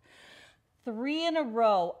 3 in a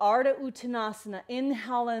row. Ardha Uttanasana.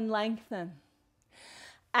 Inhale and lengthen.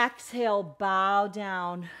 Exhale, bow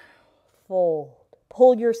down, fold.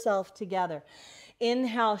 Pull yourself together.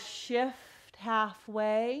 Inhale, shift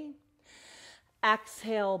halfway.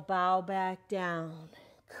 Exhale, bow back down.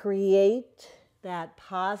 Create that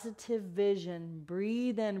positive vision.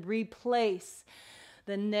 Breathe and replace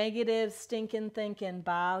the negative stinking thinking.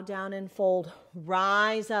 Bow down and fold.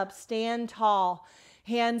 Rise up, stand tall.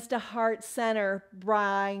 Hands to heart center.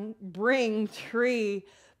 Bring tree.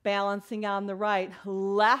 Balancing on the right.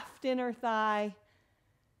 Left inner thigh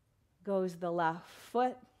goes the left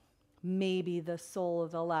foot. Maybe the sole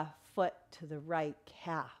of the left foot to the right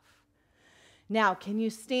calf. Now, can you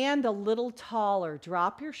stand a little taller?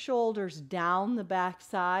 Drop your shoulders down the back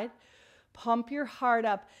side. Pump your heart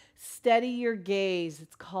up. Steady your gaze.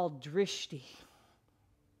 It's called drishti.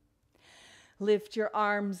 Lift your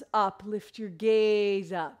arms up. Lift your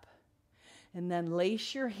gaze up. And then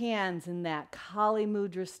lace your hands in that Kali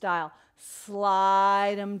Mudra style.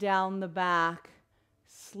 Slide them down the back.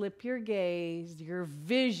 Slip your gaze, your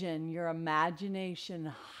vision, your imagination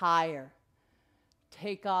higher.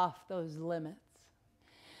 Take off those limits.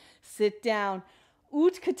 Sit down.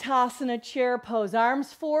 Utkatasana chair pose.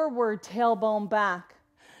 Arms forward, tailbone back.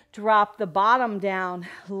 Drop the bottom down.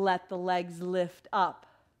 Let the legs lift up.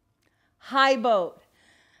 High boat.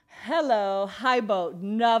 Hello, high boat.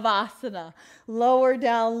 Navasana. Lower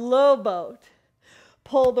down, low boat.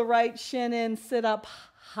 Pull the right shin in. Sit up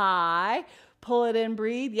high. Pull it in,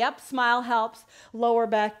 breathe. Yep, smile helps. Lower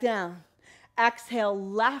back down. Exhale,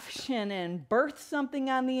 left shin in. Birth something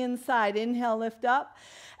on the inside. Inhale, lift up.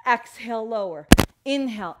 Exhale, lower.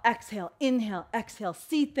 Inhale, exhale, inhale, exhale.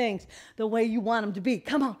 See things the way you want them to be.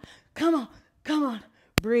 Come on, come on, come on.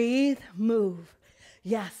 Breathe, move.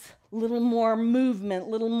 Yes, little more movement,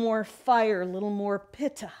 little more fire, little more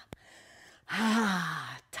pitta.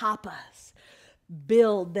 Tapas.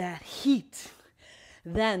 Build that heat.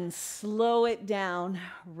 Then slow it down,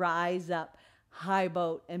 rise up, high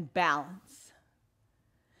boat, and balance.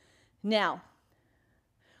 Now,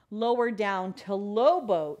 lower down to low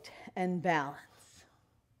boat and balance.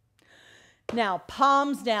 Now,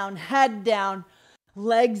 palms down, head down,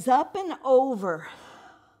 legs up and over,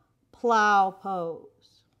 plow pose.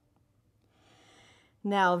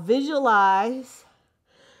 Now, visualize,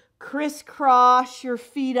 crisscross your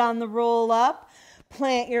feet on the roll up.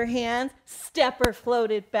 Plant your hands, step or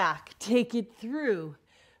float it back. Take it through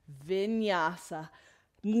Vinyasa.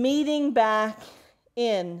 Meeting back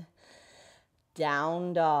in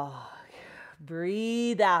down dog.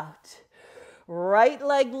 Breathe out. Right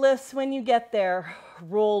leg lifts when you get there.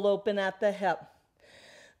 Roll open at the hip.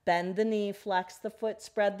 Bend the knee, flex the foot,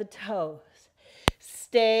 spread the toes.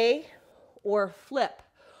 Stay or flip.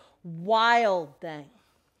 Wild thing.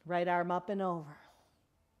 Right arm up and over.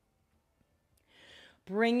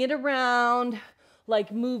 Bring it around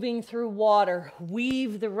like moving through water.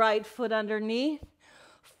 Weave the right foot underneath.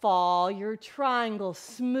 Fall your triangle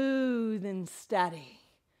smooth and steady.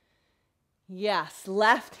 Yes,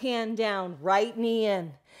 left hand down, right knee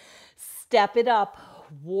in. Step it up,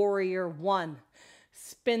 warrior one.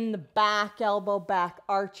 Spin the back, elbow back,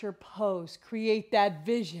 archer pose. Create that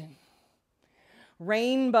vision.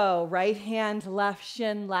 Rainbow, right hand, left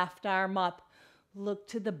shin, left arm up. Look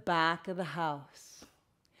to the back of the house.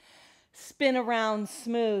 Spin around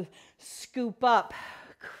smooth, scoop up,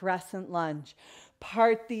 crescent lunge.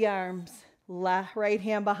 Part the arms, right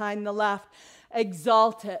hand behind the left,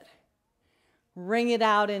 exalt it. Wring it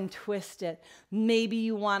out and twist it. Maybe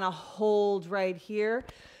you want to hold right here.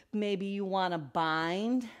 Maybe you want to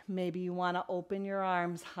bind. Maybe you want to open your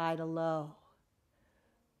arms high to low.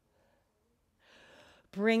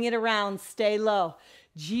 Bring it around, stay low.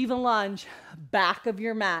 Jiva lunge, back of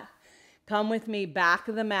your mat. Come with me, back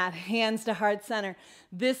of the mat, hands to heart center.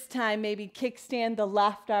 This time, maybe kickstand the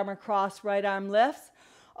left arm across, right arm lifts.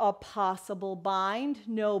 A possible bind,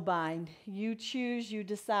 no bind. You choose, you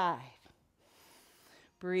decide.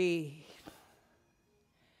 Breathe.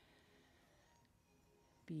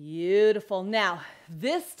 Beautiful. Now,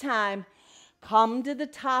 this time, come to the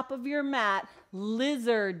top of your mat,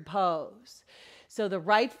 lizard pose. So the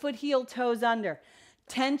right foot heel toes under.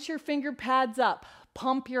 Tense your finger pads up.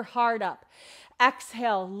 Pump your heart up.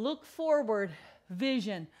 Exhale, look forward,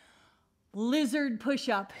 vision. Lizard push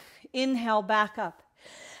up. Inhale, back up.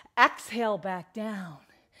 Exhale, back down.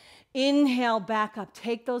 Inhale, back up.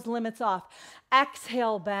 Take those limits off.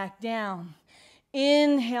 Exhale, back down.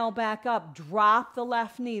 Inhale, back up. Drop the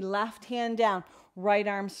left knee, left hand down. Right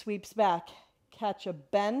arm sweeps back. Catch a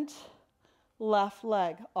bent left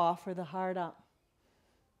leg. Offer the heart up.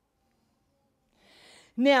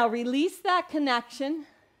 Now, release that connection.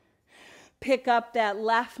 Pick up that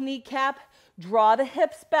left kneecap. Draw the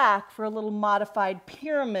hips back for a little modified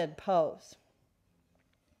pyramid pose.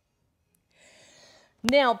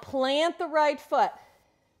 Now, plant the right foot.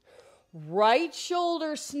 Right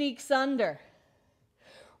shoulder sneaks under.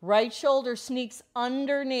 Right shoulder sneaks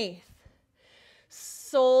underneath.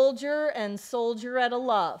 soldier and soldierette of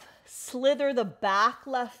love. Slither the back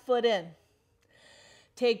left foot in.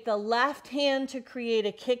 Take the left hand to create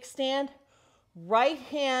a kickstand. Right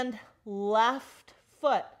hand, left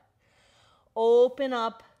foot. Open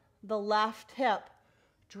up the left hip.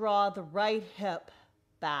 Draw the right hip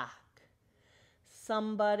back.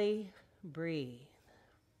 Somebody breathe.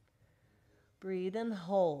 Breathe and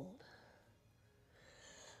hold.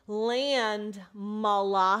 Land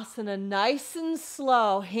Malasana nice and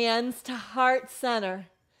slow. Hands to heart center.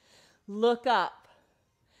 Look up.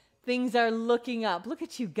 Things are looking up. Look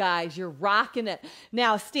at you guys. You're rocking it.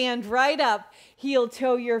 Now stand right up. Heel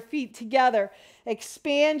toe your feet together.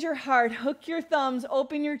 Expand your heart. Hook your thumbs.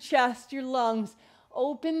 Open your chest, your lungs.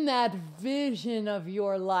 Open that vision of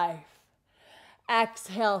your life.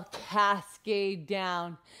 Exhale, cascade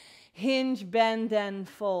down. Hinge, bend, and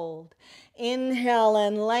fold. Inhale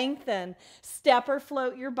and lengthen. Step or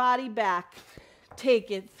float your body back. Take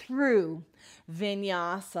it through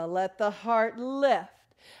Vinyasa. Let the heart lift.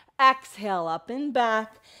 Exhale, up and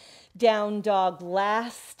back. Down dog,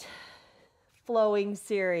 last flowing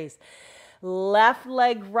series. Left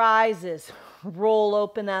leg rises. Roll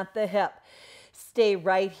open at the hip. Stay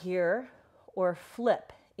right here or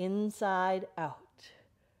flip inside out.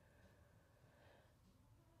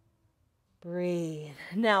 Breathe.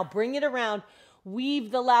 Now bring it around. Weave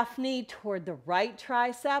the left knee toward the right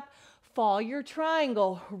tricep. Fall your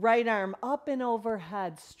triangle. Right arm up and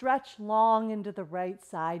overhead. Stretch long into the right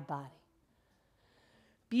side body.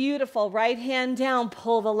 Beautiful. Right hand down.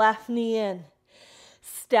 Pull the left knee in.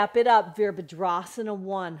 Step it up. Virabhadrasana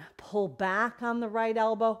 1. Pull back on the right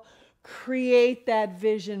elbow. Create that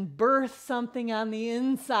vision. Birth something on the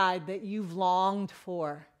inside that you've longed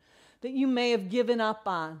for, that you may have given up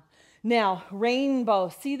on. Now, rainbow.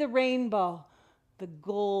 See the rainbow. The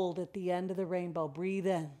gold at the end of the rainbow. Breathe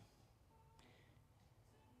in.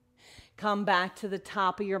 Come back to the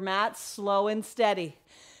top of your mat. Slow and steady.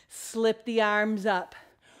 Slip the arms up.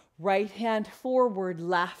 Right hand forward.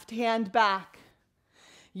 Left hand back.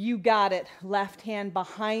 You got it. Left hand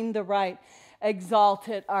behind the right. Exalt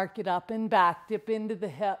it. Arc it up and back. Dip into the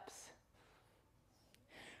hips.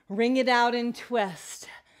 Wring it out and twist.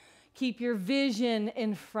 Keep your vision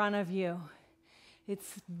in front of you.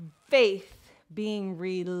 It's faith being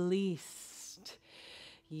released.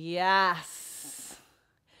 Yes.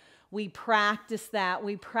 We practice that.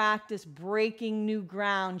 We practice breaking new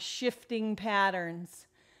ground, shifting patterns.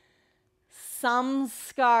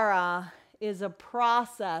 Samskara is a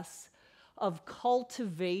process of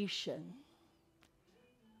cultivation.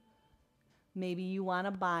 Maybe you want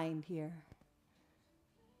to bind here.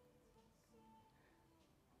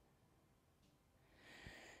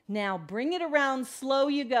 Now bring it around, slow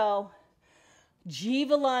you go.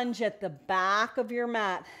 Jiva lunge at the back of your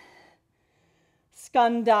mat.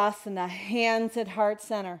 Skandasana, hands at heart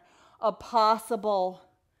center. A possible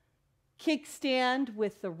kickstand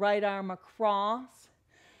with the right arm across.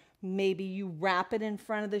 Maybe you wrap it in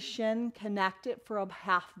front of the shin, connect it for a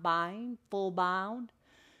half bind, full bound.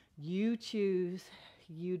 You choose,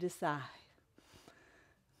 you decide.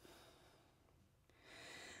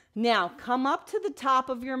 Now, come up to the top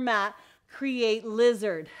of your mat, create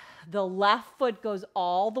lizard. The left foot goes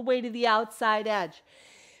all the way to the outside edge.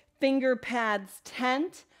 Finger pads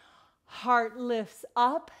tent, heart lifts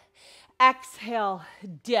up. Exhale,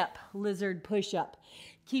 dip, lizard push-up.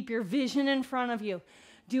 Keep your vision in front of you.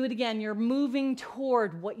 Do it again. You're moving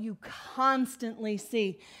toward what you constantly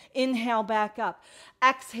see. Inhale back up.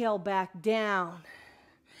 Exhale back down.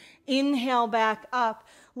 Inhale back up.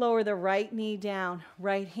 Lower the right knee down.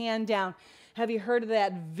 Right hand down. Have you heard of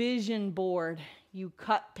that vision board? You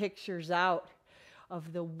cut pictures out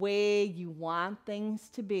of the way you want things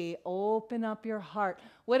to be. Open up your heart.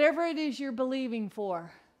 Whatever it is you're believing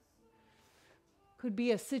for. Could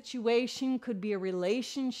be a situation, could be a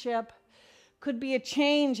relationship, could be a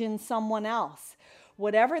change in someone else.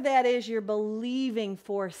 Whatever that is you're believing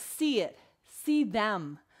for, see it. See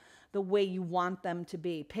them the way you want them to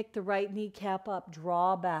be. Pick the right kneecap up,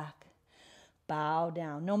 draw back, bow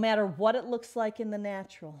down. No matter what it looks like in the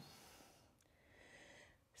natural.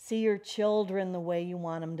 See your children the way you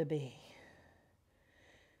want them to be.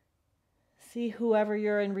 See whoever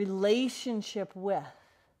you're in relationship with.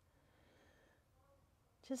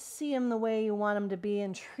 Just see them the way you want them to be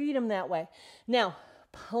and treat them that way. Now,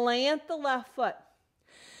 plant the left foot.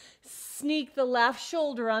 Sneak the left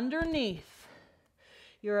shoulder underneath.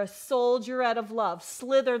 You're a soldierette of love.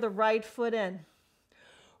 Slither the right foot in.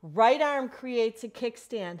 Right arm creates a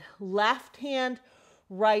kickstand. Left hand,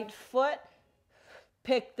 right foot.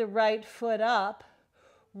 Pick the right foot up.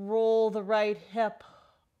 Roll the right hip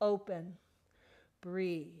open.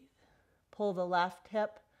 Breathe. Pull the left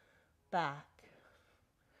hip back.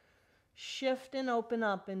 Shift and open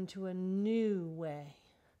up into a new way.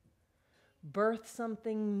 Birth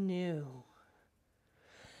something new.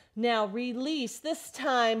 Now release, this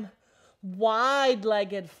time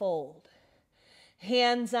wide-legged fold.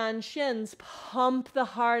 Hands on shins, pump the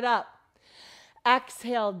heart up.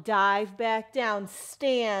 Exhale, dive back down.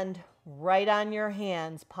 Stand right on your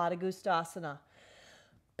hands, Padangusthasana.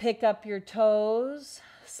 Pick up your toes,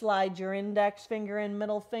 slide your index finger and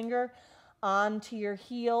middle finger onto your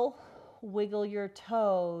heel. Wiggle your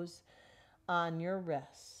toes on your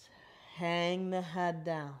wrists. Hang the head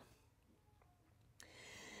down.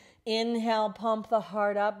 Inhale, pump the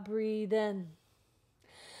heart up, breathe in.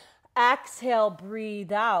 Exhale,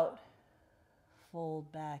 breathe out.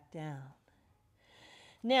 Fold back down.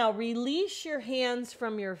 Now release your hands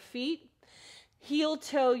from your feet. Heel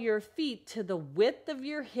toe your feet to the width of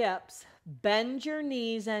your hips. Bend your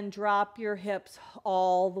knees and drop your hips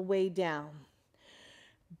all the way down.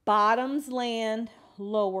 Bottoms land,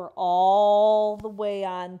 lower all the way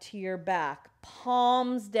onto your back.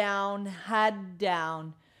 Palms down, head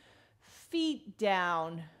down, feet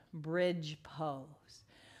down, bridge pose.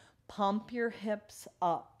 Pump your hips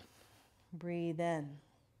up. Breathe in.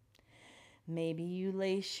 Maybe you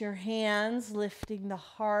lace your hands, lifting the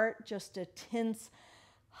heart just a tince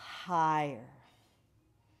higher.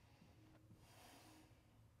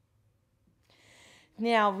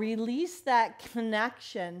 Now release that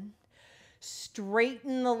connection.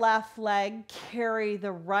 Straighten the left leg. Carry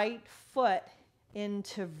the right foot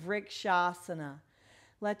into Vrksana.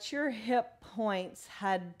 Let your hip points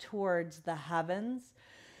head towards the heavens.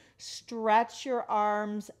 Stretch your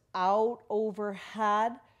arms out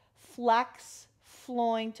overhead. Flex,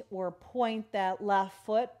 floint, or point that left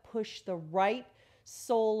foot. Push the right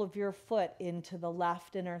sole of your foot into the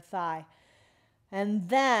left inner thigh. And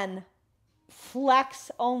then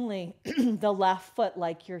flex only the left foot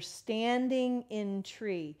like you're standing in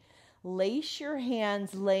tree. Lace your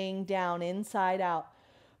hands laying down inside out.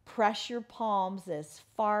 Press your palms as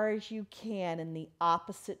far as you can in the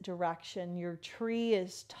opposite direction. Your tree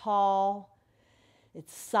is tall,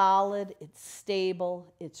 it's solid, it's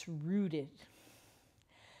stable, it's rooted.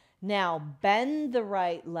 Now bend the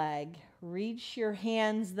right leg. Reach your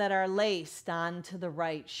hands that are laced onto the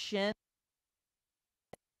right shin.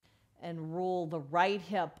 And roll the right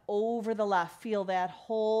hip over the left. Feel that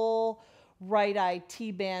whole right eye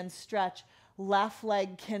T-band stretch. Left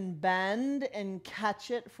leg can bend and catch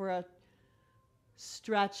it for a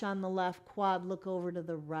stretch on the left quad. Look over to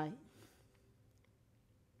the right.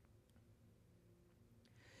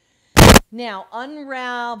 Now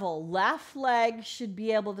unravel. Left leg should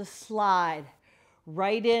be able to slide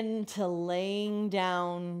right into laying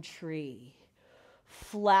down tree.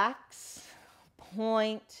 Flex,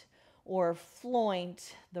 point, or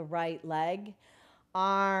floint the right leg.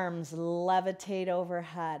 Arms levitate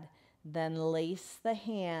overhead. Then lace the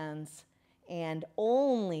hands and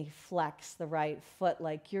only flex the right foot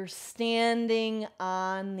like you're standing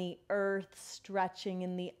on the earth, stretching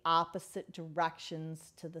in the opposite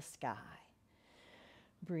directions to the sky.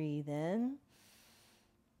 Breathe in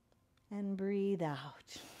and breathe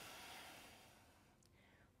out.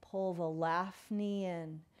 Pull the left knee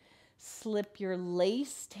in. Slip your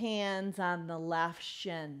laced hands on the left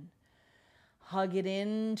shin. Hug it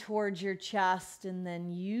in towards your chest and then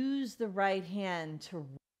use the right hand to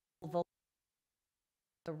roll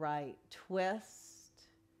the right. Twist.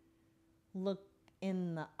 Look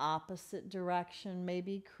in the opposite direction.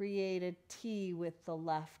 Maybe create a T with the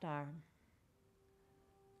left arm.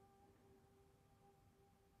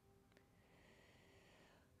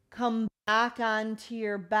 Come back onto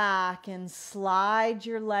your back and slide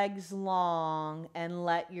your legs long and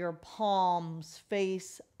let your palms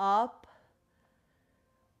face up,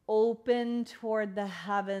 open toward the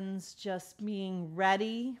heavens, just being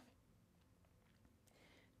ready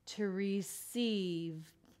to receive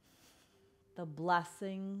the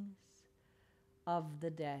blessings of the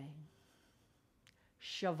day.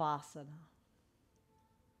 Shavasana.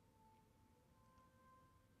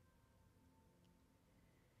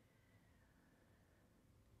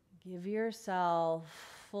 Give yourself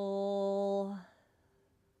full,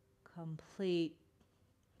 complete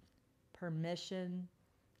permission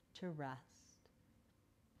to rest.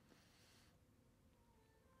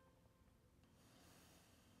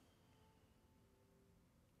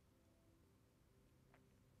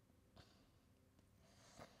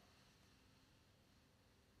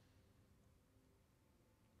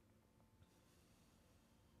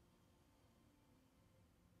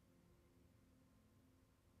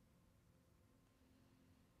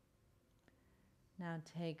 Now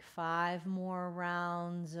take 5 more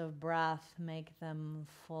rounds of breath, make them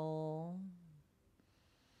full.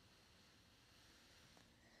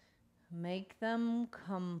 Make them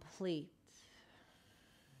complete.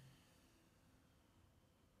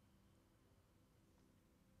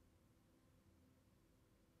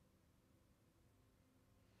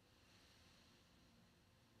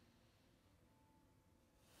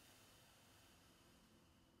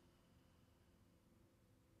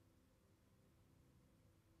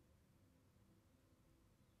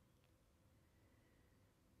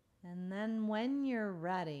 And then when you're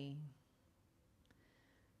ready,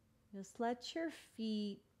 just let your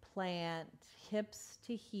feet plant, hips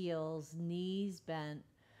to heels, knees bent.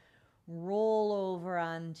 Roll over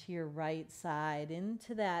onto your right side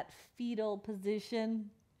into that fetal position.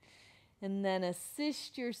 And then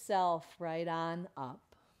assist yourself right on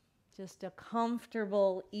up. Just a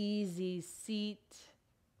comfortable, easy seat.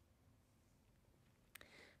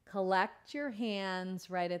 Collect your hands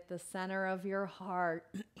right at the center of your heart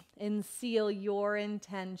and seal your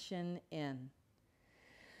intention in.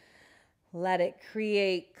 Let it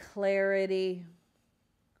create clarity.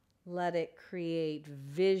 Let it create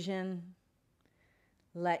vision.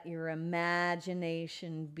 Let your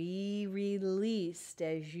imagination be released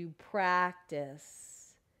as you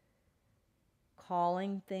practice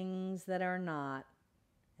calling things that are not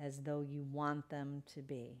as though you want them to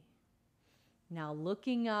be. Now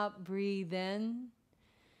looking up, breathe in.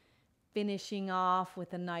 Finishing off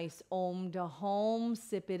with a nice Om to Home.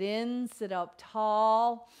 Sip it in, sit up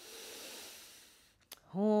tall.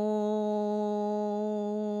 Om.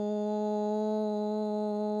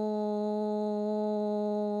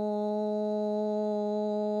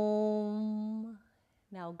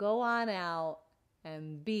 Now go on out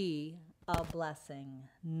and be a blessing.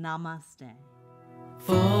 Namaste.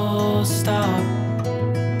 Full stop.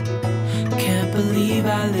 Can't believe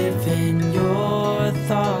I live in your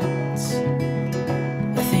thoughts.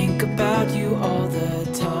 I think about you all the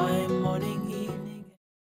time.